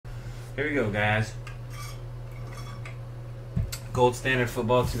Here we go, guys. Gold Standard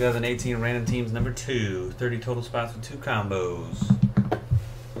Football 2018 Random Teams number 2. 30 total spots with 2 combos.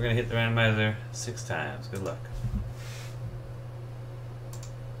 We're going to hit the randomizer 6 times. Good luck.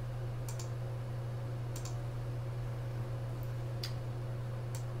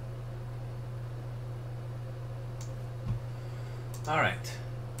 Alright.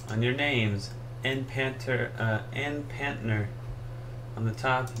 On your names, N Panther, N Pantner on the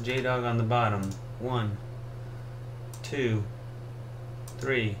top, J-Dog on the bottom. 1, 2,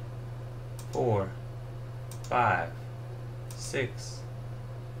 3, 4, 5, 6.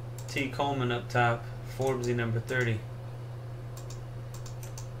 T. Coleman up top, Forbesy number 30.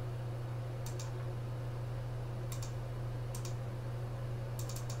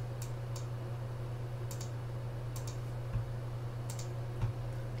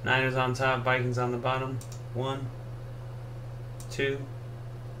 Niners on top, Vikings on the bottom. 1, 2,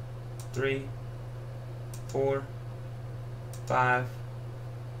 3, 4, 5.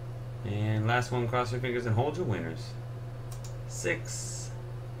 And last one, cross your fingers and hold your winners. 6.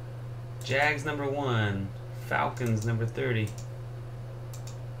 Jags number 1, Falcons number 30.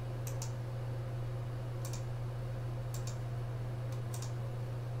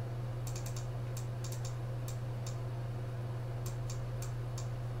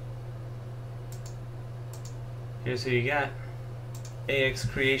 Here's who you got. AX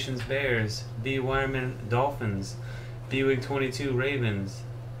Creations Bears, B. Wireman Dolphins, BWIG 22 Ravens,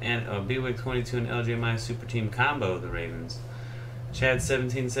 and BWIG 22 and LGMI Super Team Combo the Ravens. Chad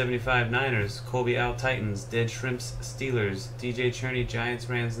 1775 Niners, Colby Al Titans, Dead Shrimps Steelers, DJ Cherney Giants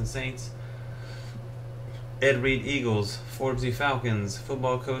Rams and Saints, Ed Reed Eagles, Forbesy Falcons,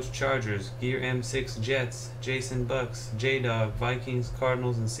 Football Coach Chargers, Gear M6 Jets, Jason Bucks, J-Dog Vikings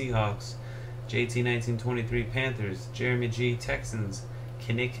Cardinals and Seahawks, JT 1923 Panthers, Jeremy G Texans,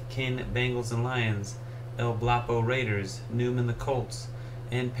 Kinnick Kin Bengals and Lions, El Blapo Raiders, Newman the Colts,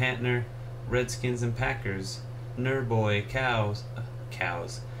 N Pantner Redskins and Packers, Nurboy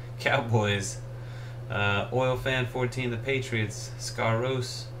Cowboys, Oil Fan 14 the Patriots,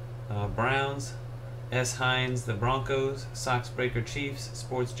 Scaros Browns, S Hines the Broncos, Sox Breaker Chiefs,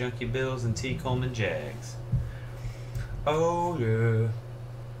 Sports Junkie Bills, and T Coleman Jags. Oh yeah.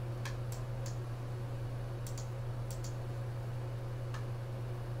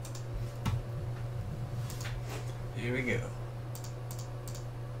 Here we go.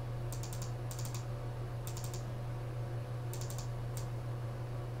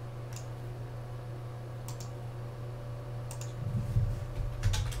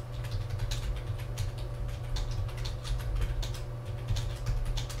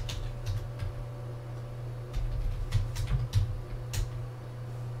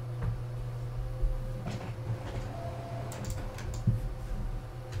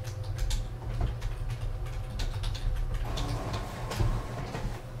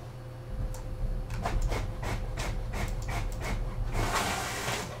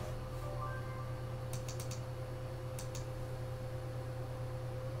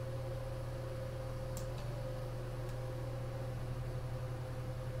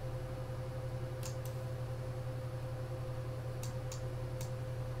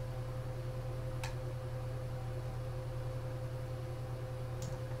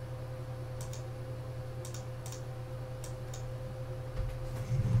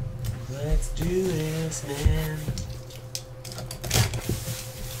 Let's do this, man.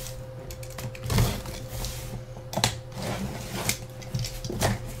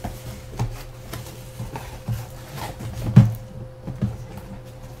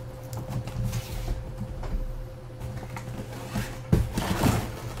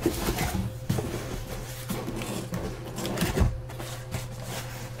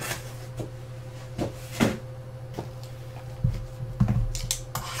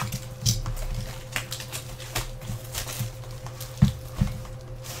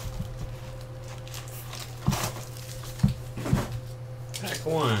 Pack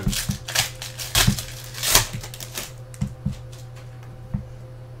 1.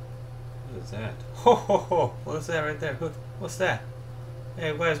 What is that? Ho ho ho! What's that right there? What's that?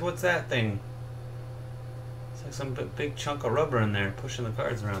 Hey Wes, what's that thing? It's like some big chunk of rubber in there pushing the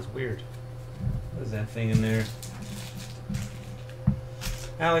cards around. It's weird. What is that thing in there?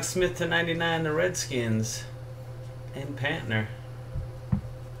 Alex Smith to 99, the Redskins. And Pantner.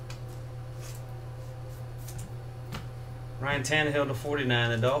 Ryan Tannehill to 49,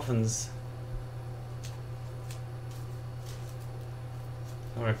 the Dolphins.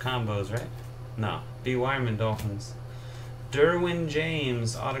 Or combos, right? No. B. Wireman Dolphins. Derwin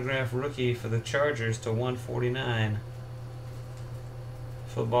James, autograph rookie for the Chargers to 149.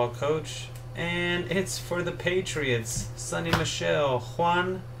 football coach. And it's for the Patriots. Sonny Michel,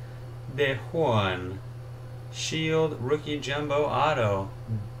 Juan de Juan. Shield rookie jumbo auto.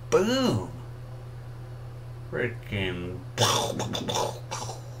 Boom! Freaking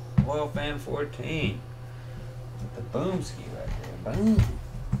Oil Fan 14. With the boom ski right there. Boom!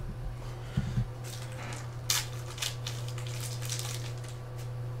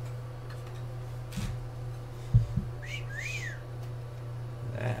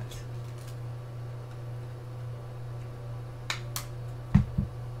 That.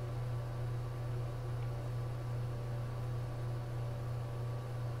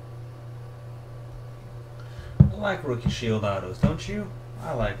 I like rookie shield autos, don't you?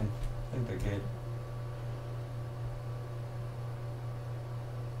 I like them. I think they're good.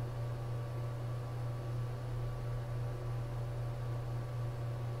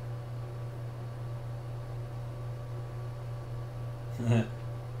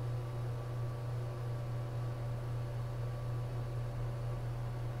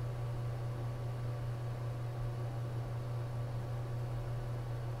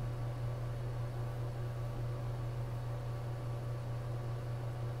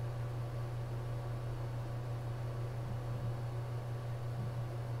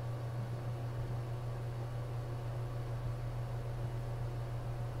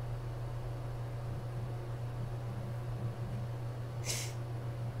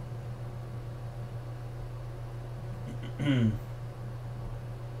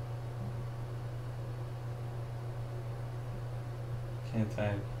 Can't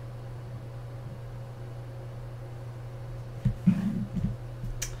type.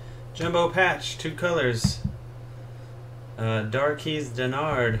 Jumbo patch, 2 colors. Darqueze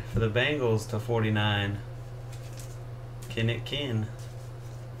Dennard for the Bengals to 49. Kinnick Kin.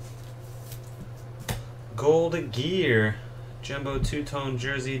 Gold Gear. Jumbo 2-tone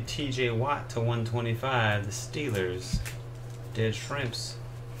jersey TJ Watt to 125. The Steelers. Dead Shrimps.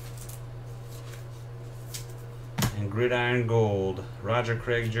 And Gridiron Gold. Roger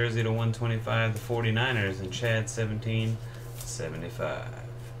Craig jersey to 125. The 49ers. And Chad 1775.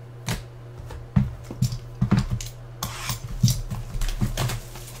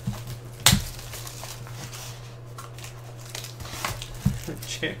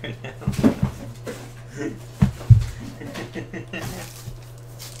 Jared Allen.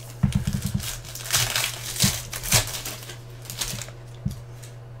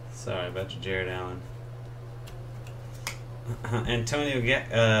 Sorry about your Jared Allen. Antonio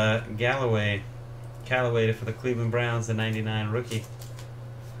Callaway for the Cleveland Browns, the 99 rookie.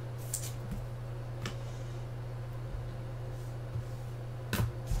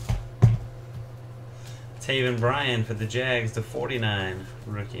 Taven Bryan for the Jags, the 49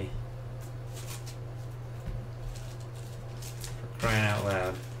 rookie. For crying out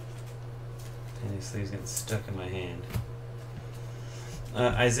loud. And these sleeves getting stuck in my hand.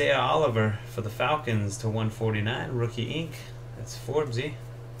 Isaiah Oliver for the Falcons to 149, rookie ink. That's Forbesy.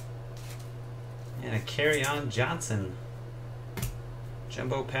 And a Kerryon Johnson.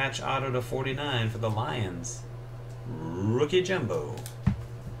 Jumbo patch auto to 49 for the Lions. Rookie jumbo.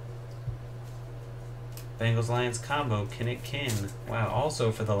 Bengals Lions combo, Kinnick Kin. Wow,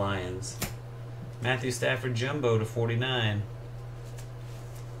 also for the Lions. Matthew Stafford jumbo to 49.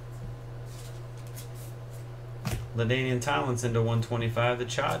 LaDainian Tomlinson to 125, the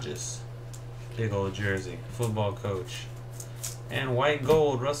Chargers. Big old jersey. Football coach. And white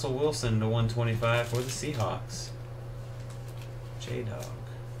gold, Russell Wilson to 125 for the Seahawks. J-Dog.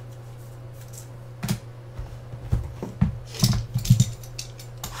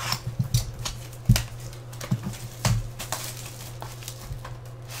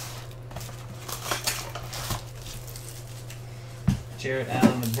 Jared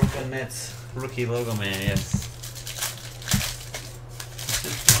Allen, the Brooklyn Nets rookie logo man, yes.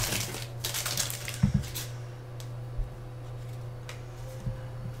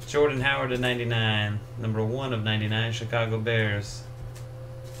 Jordan Howard to 99, number 1 of 99, Chicago Bears.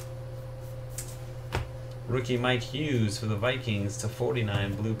 Rookie Mike Hughes for the Vikings to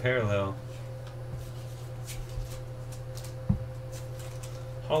 49, blue parallel.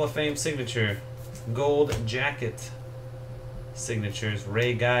 Hall of Fame signature, gold jacket. Signatures,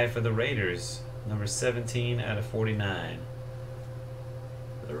 Ray Guy for the Raiders, number 17 out of 49.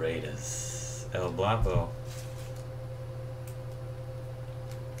 The Raiders. El Blapo.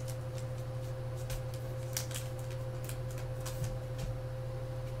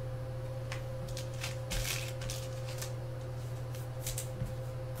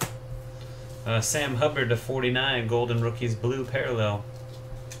 Sam Hubbard to 49, Golden Rookies blue parallel.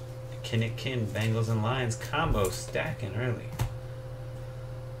 Kinnick Kin, Bengals and Lions combo, stacking early.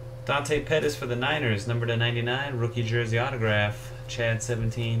 Dante Pettis for the Niners, number to 99, rookie jersey autograph, Chad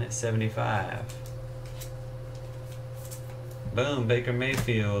 1775. Boom, Baker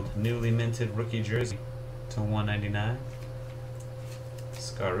Mayfield, newly minted rookie jersey to 199.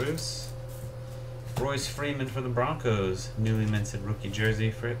 Scarouse. Royce Freeman for the Broncos, newly minted rookie jersey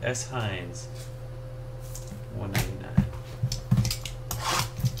for S. Hines, 199.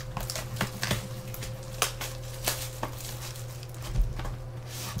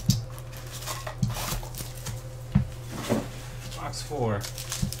 Box 4.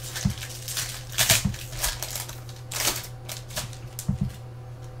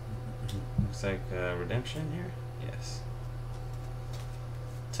 Looks like redemption here. Yes.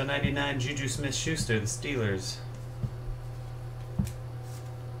 To 99, Juju Smith-Schuster, the Steelers.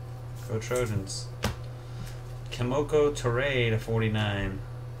 Go Trojans. Kimoko Toure to 49.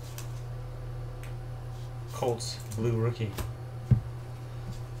 Colts, blue rookie.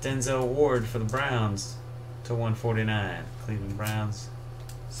 Denzel Ward for the Browns to 149. Cleveland Browns.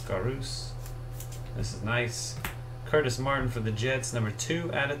 Scarouse. This is nice. Curtis Martin for the Jets, number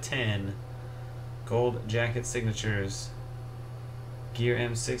 2 out of 10. Gold jacket signatures. Gear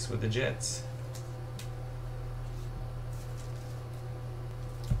M6 with the Jets.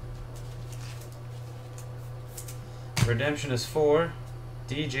 Redemption is 4.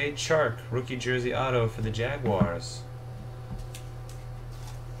 DJ Chark, rookie jersey auto for the Jaguars.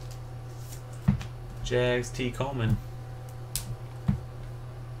 Jags, T. Coleman.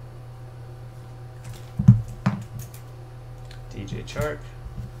 DJ Chark.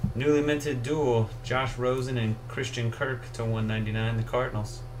 Newly minted duel, Josh Rosen and Christian Kirk to 199, the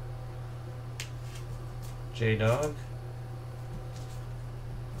Cardinals. J-Dog.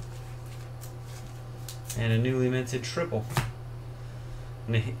 And a newly minted triple.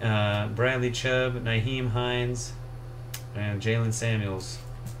 Bradley Chubb, Naheem Hines, and Jalen Samuels.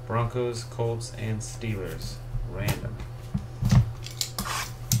 Broncos, Colts, and Steelers. Random.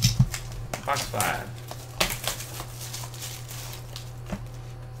 Box 5.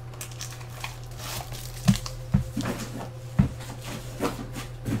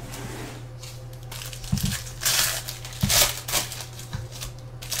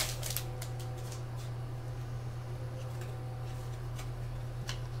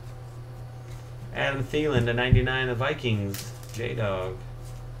 Adam Thielen to 99, the Vikings. J-Dog.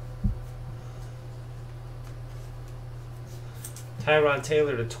 Tyrod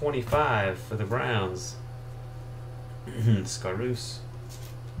Taylor to 25 for the Browns. Scarouse.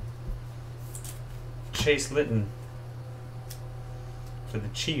 Chase Litton for the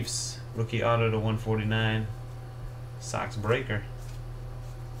Chiefs. Rookie auto to 149. Sox breaker.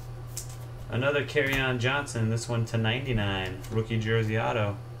 Another Kerryon Johnson, this one to 99. Rookie jersey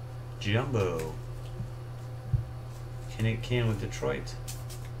auto. Jumbo. Kenneth Ken with Detroit.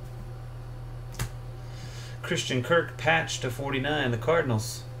 Christian Kirk patch to 49, the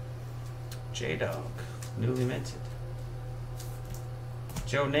Cardinals. J-Dog, newly minted.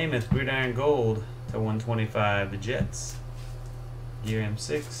 Joe Namath, gridiron gold to 125, the Jets. Gear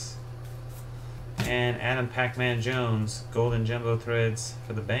M6. And Adam Pac-Man Jones, golden jumbo threads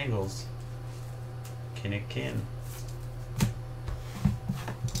for the Bengals. Kenneth Ken.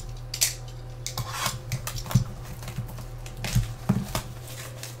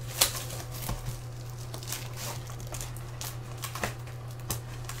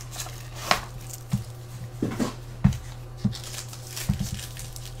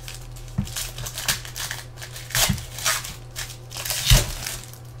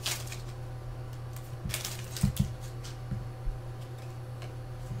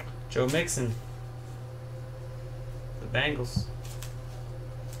 Joe Mixon, the Bengals.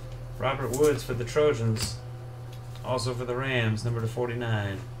 Robert Woods for the Trojans. Also for the Rams, number to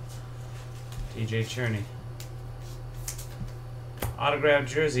 49. TJ Cherney. Autographed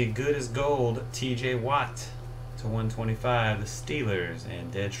jersey, good as gold, TJ Watt to 125, the Steelers, and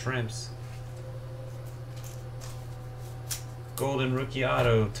Dead Shrimps. Golden rookie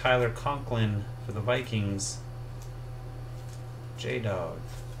auto, Tyler Conklin for the Vikings. J-Dog.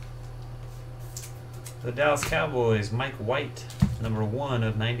 The Dallas Cowboys, Mike White, number 1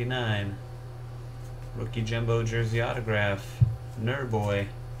 of 99. Rookie jumbo jersey autograph, Nerdboy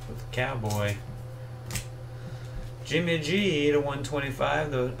with the Cowboy. Jimmy G to 125,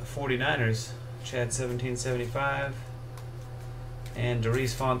 the 49ers. Chad 1775. And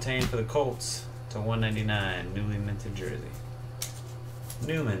Darius Fontaine for the Colts to 199, newly minted jersey.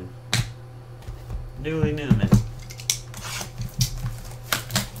 Newman. Newman.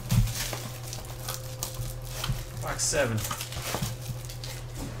 Box 7.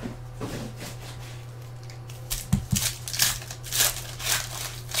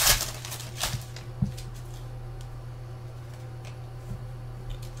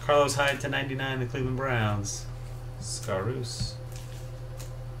 Carlos Hyde to 99, the Cleveland Browns. Scaroose.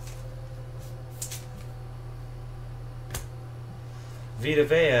 Vita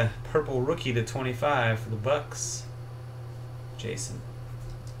Vea, purple rookie to 25 for the Bucks. Jason.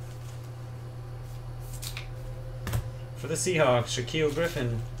 For the Seahawks, Shaquille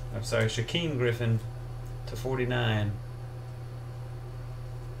Griffin. I'm sorry, Shaquem Griffin to 49.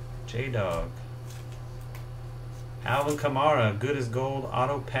 J-Dog. Alvin Kamara, good as gold,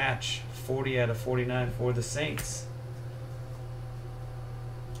 auto patch, 40 out of 49 for the Saints.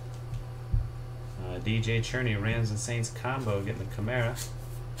 DJ Cherney, Rams and Saints combo, getting the Kamara.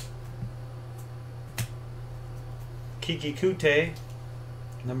 Kiki Kute,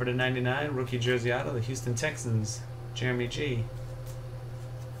 number to 99, rookie jersey auto, the Houston Texans, Jeremy G.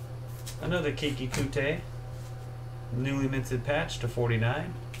 Another Kiki Kute, newly minted patch to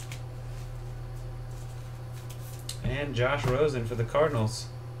 49. And Josh Rosen for the Cardinals,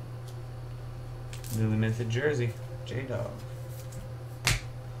 newly minted jersey, J-Dog.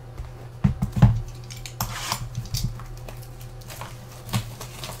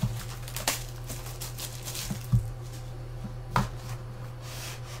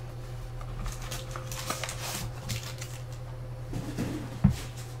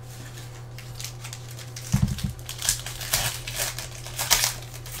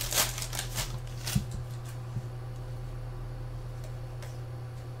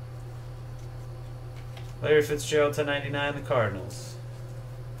 Larry Fitzgerald to 99, the Cardinals.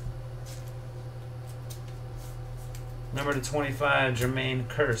 Number to 25, Jermaine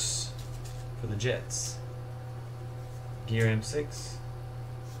Kearse for the Jets. Gear M6.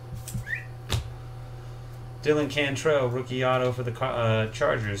 Dylan Cantrell, rookie auto for the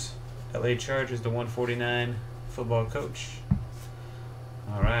Chargers. LA Chargers to 149, football coach.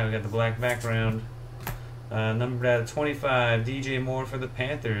 Alright, we got the black background. Numbered out of 25, DJ Moore for the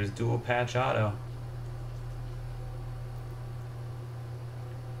Panthers, dual patch auto.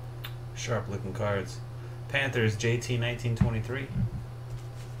 Sharp looking cards. Panthers, JT 1923.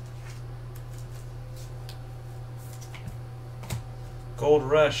 Gold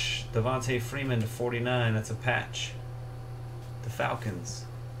Rush, Devontae Freeman to 49. That's a patch. The Falcons,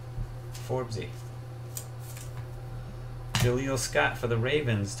 Forbesy. Jaleel Scott for the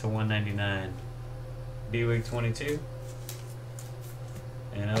Ravens to 199. B-Wig 22.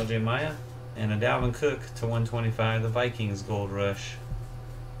 And LJ Maya. And a Dalvin Cook to 125. The Vikings, Gold Rush.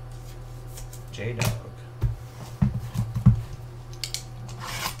 J-Dog.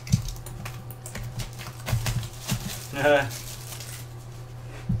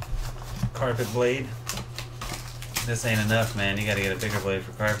 Carpet blade. This ain't enough, man. You gotta get a bigger blade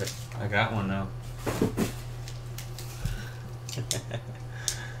for carpet. I got one though.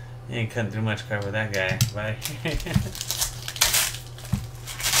 You ain't cutting through much carpet with that guy. Bye.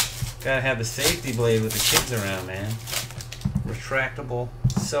 Gotta have the safety blade with the kids around, man. Retractable,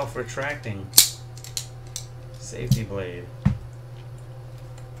 self-retracting safety blade.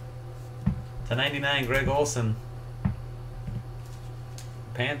 To 99, Greg Olsen,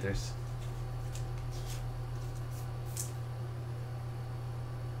 Panthers.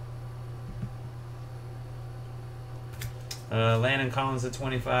 Landon Collins at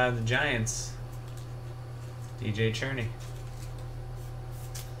 25, the Giants. DJ Cherney.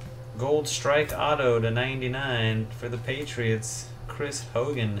 Gold Strike Auto to 99 for the Patriots, Chris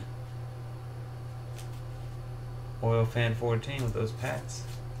Hogan. Oil Fan 14 with those pats.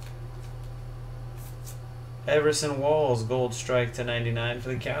 Everson Walls, Gold Strike to 99 for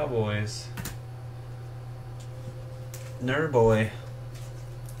the Cowboys. Nerboy.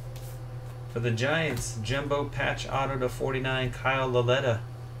 For the Giants, Jumbo Patch Auto to 49, Kyle Laletta.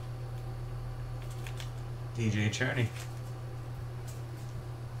 DJ Cherney.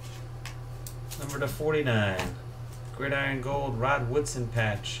 Number to 49, Gridiron Gold, Rod Woodson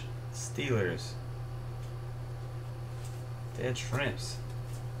Patch, Steelers. Dead Shrimps.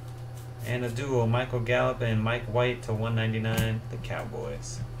 And a duo, Michael Gallup and Mike White to 199, the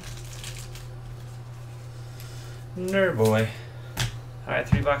Cowboys. Nerboy. Alright,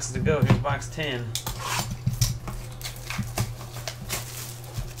 3 boxes to go. Here's box 10.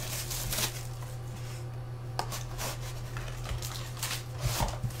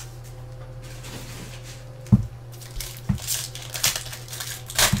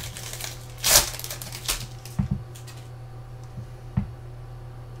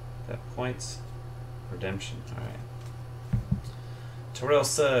 Points. Redemption. Alright. Terrell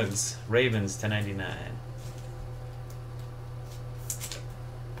Suggs, Ravens to 99.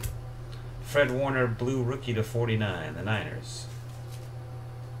 Fred Warner, blue rookie to 49, the Niners.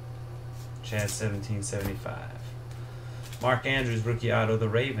 Chad 1775. Mark Andrews, rookie auto, the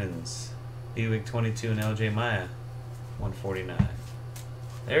Ravens. Buick 22 and LJ Maya, 149.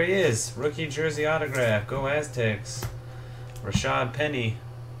 There he is, rookie jersey autograph. Go Aztecs. Rashad Penny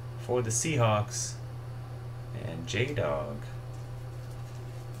for the Seahawks. And J-Dog.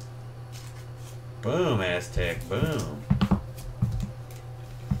 Boom, Aztec, boom.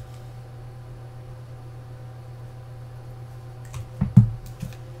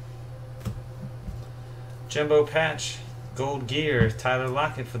 Jumbo patch, gold gear, Tyler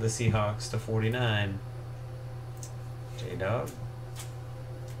Lockett for the Seahawks to 49. J-Dog.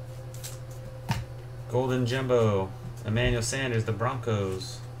 Golden Jumbo, Emmanuel Sanders, the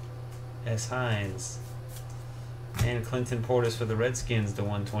Broncos. S. Hines. And Clinton Portis for the Redskins to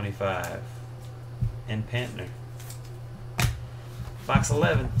 125. And Pantner. Box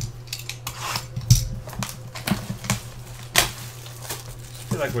 11. I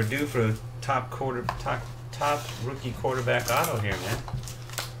feel like we're due for a top rookie quarterback auto here, man.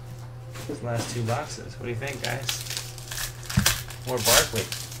 These last two boxes. What do you think, guys? More Barkley.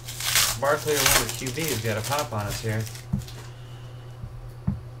 Barkley or one of the QB's got a pop on us here.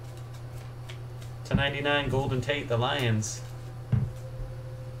 To 99, Golden Tate, the Lions.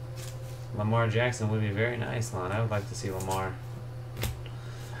 Lamar Jackson would be very nice, Lon. I would like to see Lamar.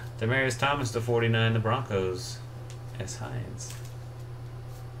 Demaryius Thomas to 49, the Broncos. S. Hines.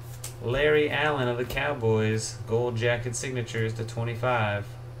 Larry Allen of the Cowboys, gold jacket signatures to 25.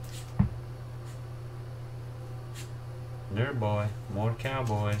 Nerd Boy, more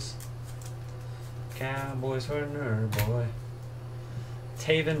Cowboys. Cowboys for Nerd Boy.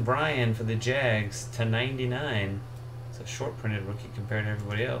 Taven Bryan for the Jags to 99. It's a short printed rookie compared to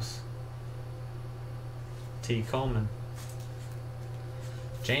everybody else. T. Coleman.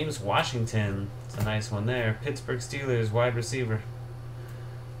 James Washington, it's a nice one there. Pittsburgh Steelers wide receiver.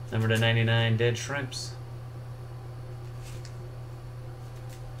 Number to 99, Dead Shrimps.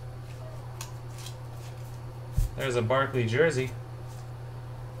 There's a Barkley jersey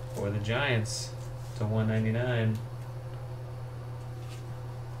for the Giants to 199.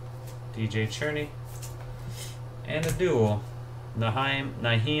 DJ Cherney. And a duel.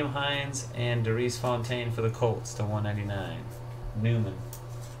 Nyheim Hines and Darius Fontaine for the Colts to 199. Newman.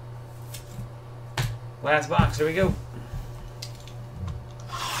 Last box, here we go.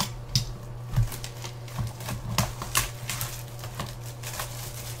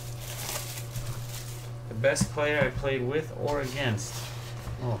 Best player I played with or against.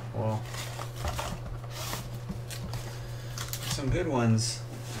 Oh, well. Some good ones.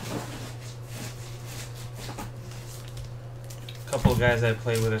 A couple of guys I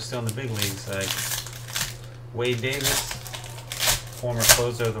played with are still in the big leagues, like Wade Davis, former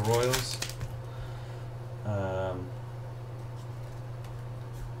closer of the Royals.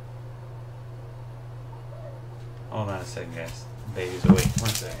 Hold on a second, guys. Baby's awake. 1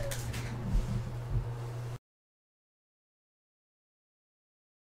 second.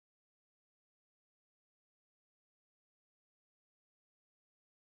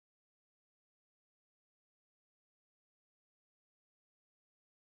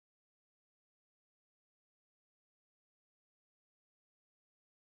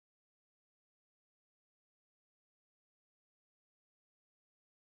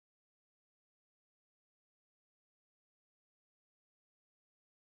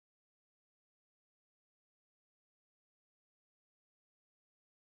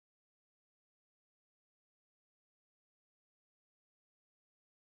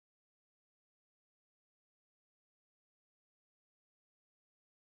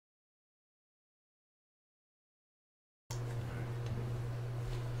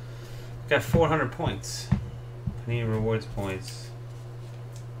 Got 400 points. Panini Rewards points.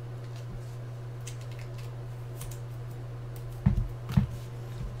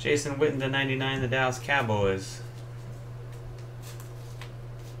 Jason Witten to 99, the Dallas Cowboys.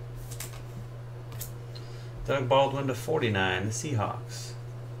 Doug Baldwin to 49, the Seahawks.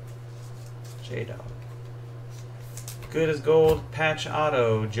 J-Dog. Good as gold patch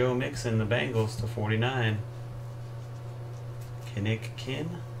auto, Joe Mixon, the Bengals to 49. Kinnick Kin.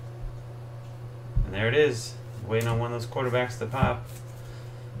 And there it is. Waiting on one of those quarterbacks to pop.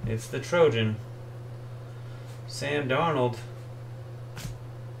 It's the Trojan. Sam Darnold.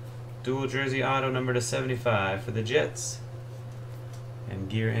 Dual jersey auto number to 75 for the Jets. And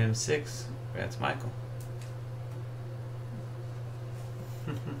gear M6. That's Michael.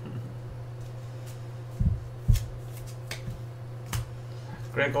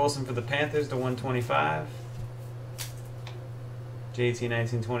 Greg Olsen for the Panthers to 125. JT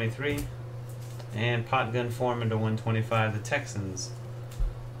 1923. And Potgun Foreman to 125, the Texans.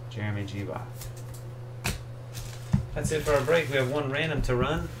 Jeremy Gbach. That's it for our break. We have one random to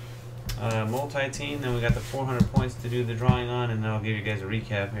run, multi-team, then we got the 400 points to do the drawing on, and then I'll give you guys a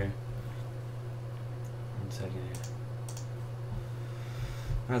recap here. 1 second here.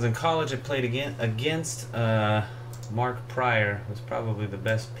 When I was in college, I played against Mark Pryor, who's probably the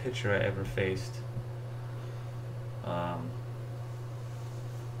best pitcher I ever faced.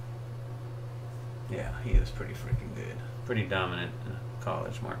 Yeah, he was pretty freaking good. Pretty dominant in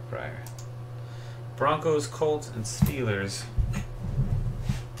college, Mark Pryor. Broncos, Colts, and Steelers.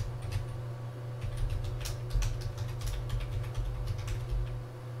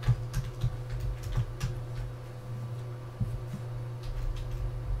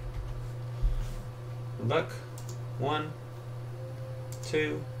 Good luck. 1,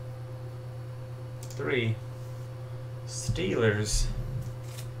 2, 3. Steelers.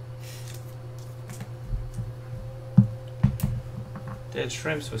 Dead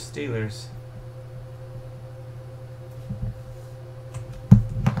Shrimps with Steelers.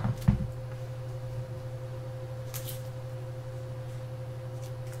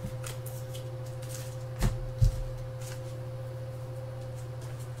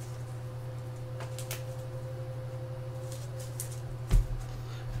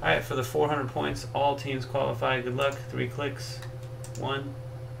 Alright, for the 400 points, all teams qualify. Good luck. 3 clicks. 1,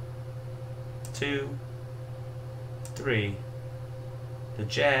 2, 3. The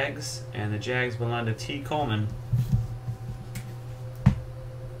Jags, and the Jags belong to T. Coleman. T.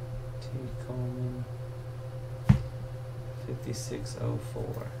 Coleman,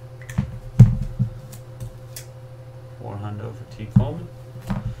 5604. 400 for T. Coleman.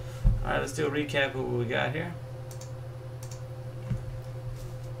 Alright, let's do a recap of what we got here.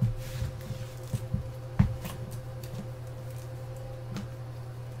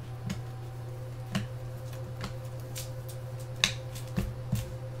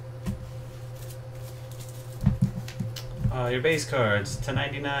 Your base cards: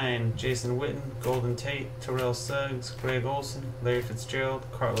 /99, Jason Witten, Golden Tate, Terrell Suggs, Greg Olson, Larry Fitzgerald,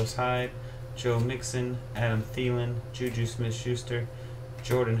 Carlos Hyde, Joe Mixon, Adam Thielen, Juju Smith-Schuster,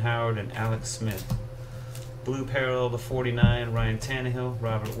 Jordan Howard, and Alex Smith. Blue parallel /49, Ryan Tannehill,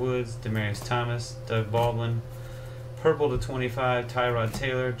 Robert Woods, Demaryius Thomas, Doug Baldwin. Purple /25, Tyrod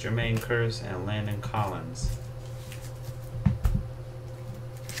Taylor, Jermaine Kearse, and Landon Collins.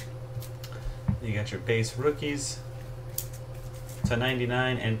 You got your base rookies.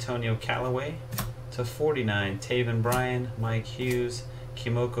 /99, Antonio Callaway. /49, Taven Bryan, Mike Hughes,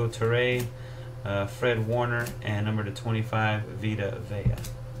 Kimoko Toure, Fred Warner, and number /25, Vita Vea.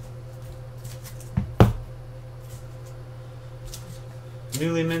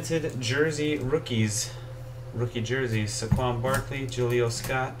 Newly minted jersey rookies. Rookie jerseys: Saquon Barkley, Julio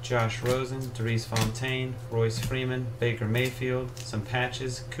Scott, Josh Rosen, Darius Fontaine, Royce Freeman, Baker Mayfield. Some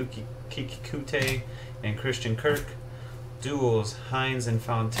patches: Kiki Kute and Christian Kirk. Duels: Hines and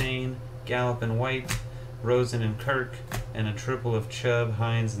Fontaine, Gallup and White, Rosen and Kirk, and a triple of Chubb,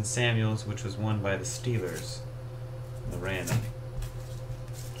 Hines, and Samuels, which was won by the Steelers. The random.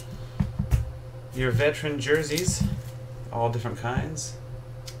 Your veteran jerseys, all different kinds.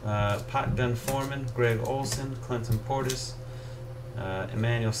 Potgun Foreman, Greg Olson, Clinton Portis,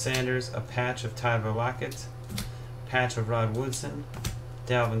 Emmanuel Sanders, a patch of Tyler Lockett, patch of Rod Woodson,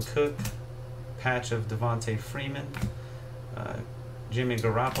 Dalvin Cook, patch of Devontae Freeman, Jimmy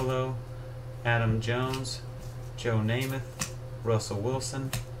Garoppolo, Adam Jones, Joe Namath, Russell Wilson,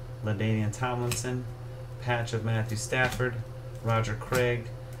 LaDainian Tomlinson, patch of Matthew Stafford, Roger Craig,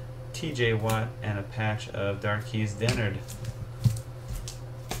 TJ Watt, and a patch of Darqueze Dennard.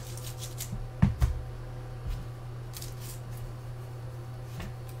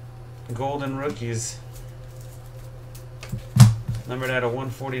 Golden rookies, numbered out of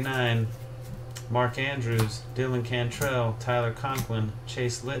 149. Mark Andrews, Dylan Cantrell, Tyler Conklin,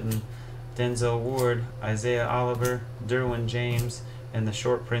 Chase Litton, Denzel Ward, Isaiah Oliver, Derwin James, and the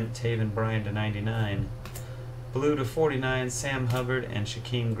short print Taven Bryan /99. Blue /49, Sam Hubbard and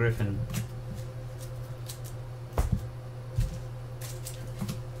Shaquem Griffin.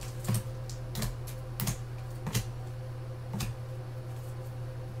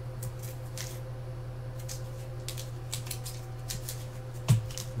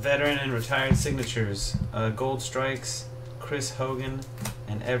 Veteran and retired signatures: Gold Strikes, Chris Hogan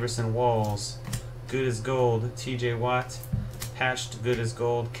and Everson Walls. Good as Gold, TJ Watt. Patched Good as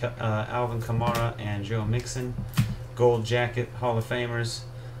Gold, Alvin Kamara and Joe Mixon. Gold Jacket, Hall of Famers: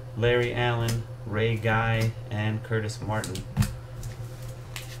 Larry Allen, Ray Guy, and Curtis Martin.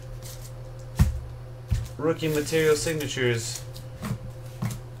 Rookie material signatures: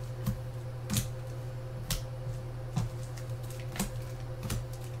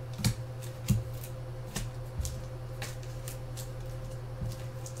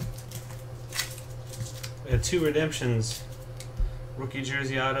 We have 2 redemptions. Rookie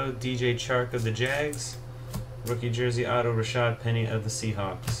jersey auto, DJ Chark of the Jags. Rookie jersey auto, Rashad Penny of the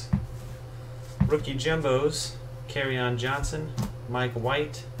Seahawks. Rookie jumbos, Kerryon Johnson, Mike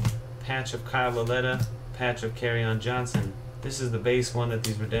White, patch of Kyle Lauletta, patch of Kerryon Johnson. This is the base one that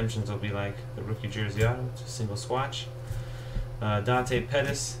these redemptions will be like. The rookie jersey auto, just a single swatch. Dante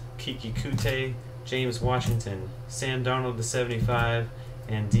Pettis, Kiki Kute, James Washington, Sam Darnold to 75,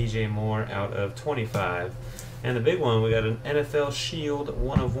 and DJ Moore out of 25. And the big one, we got an NFL Shield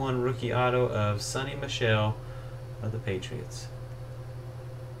 1/1 rookie auto of Sonny Michel of the Patriots.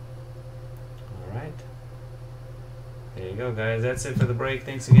 Alright. There you go, guys. That's it for the break.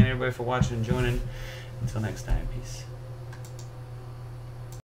 Thanks again, everybody, for watching and joining. Until next time, peace.